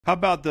How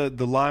about the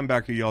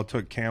linebacker y'all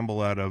took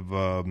Campbell out of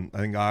I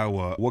think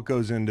Iowa? What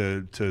goes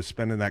into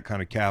spending that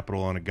kind of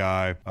capital on a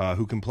guy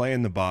who can play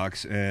in the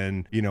box,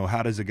 and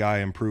how does a guy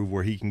improve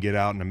where he can get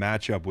out in a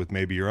matchup with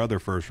maybe your other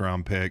first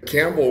round pick?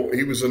 Campbell,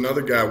 he was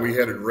another guy we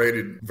had it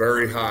rated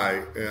very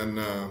high, and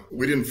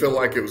we didn't feel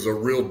like it was a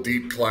real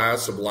deep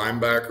class of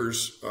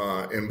linebackers,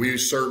 and we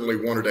certainly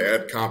wanted to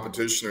add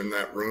competition in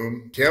that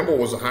room. Campbell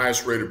was the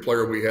highest rated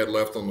player we had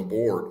left on the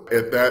board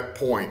at that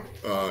point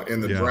in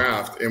the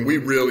draft, and we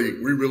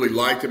really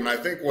liked him. And I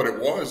think what it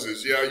was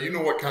is, you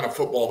know what kind of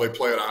football they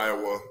play at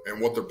Iowa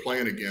and what they're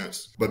playing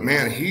against. But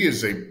man, he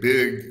is a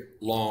big,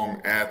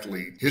 long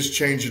athlete. His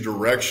change of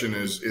direction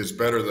is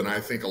better than I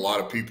think a lot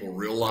of people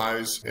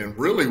realize. And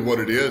really what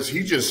it is,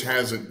 he just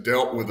hasn't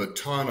dealt with a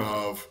ton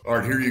of, all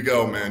right, here you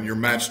go, man. You're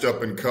matched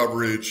up in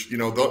coverage.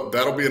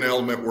 That'll be an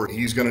element where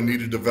he's going to need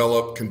to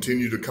develop,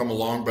 continue to come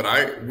along. But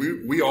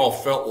we all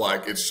felt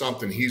like it's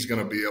something he's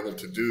going to be able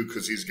to do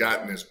because he's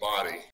gotten his body.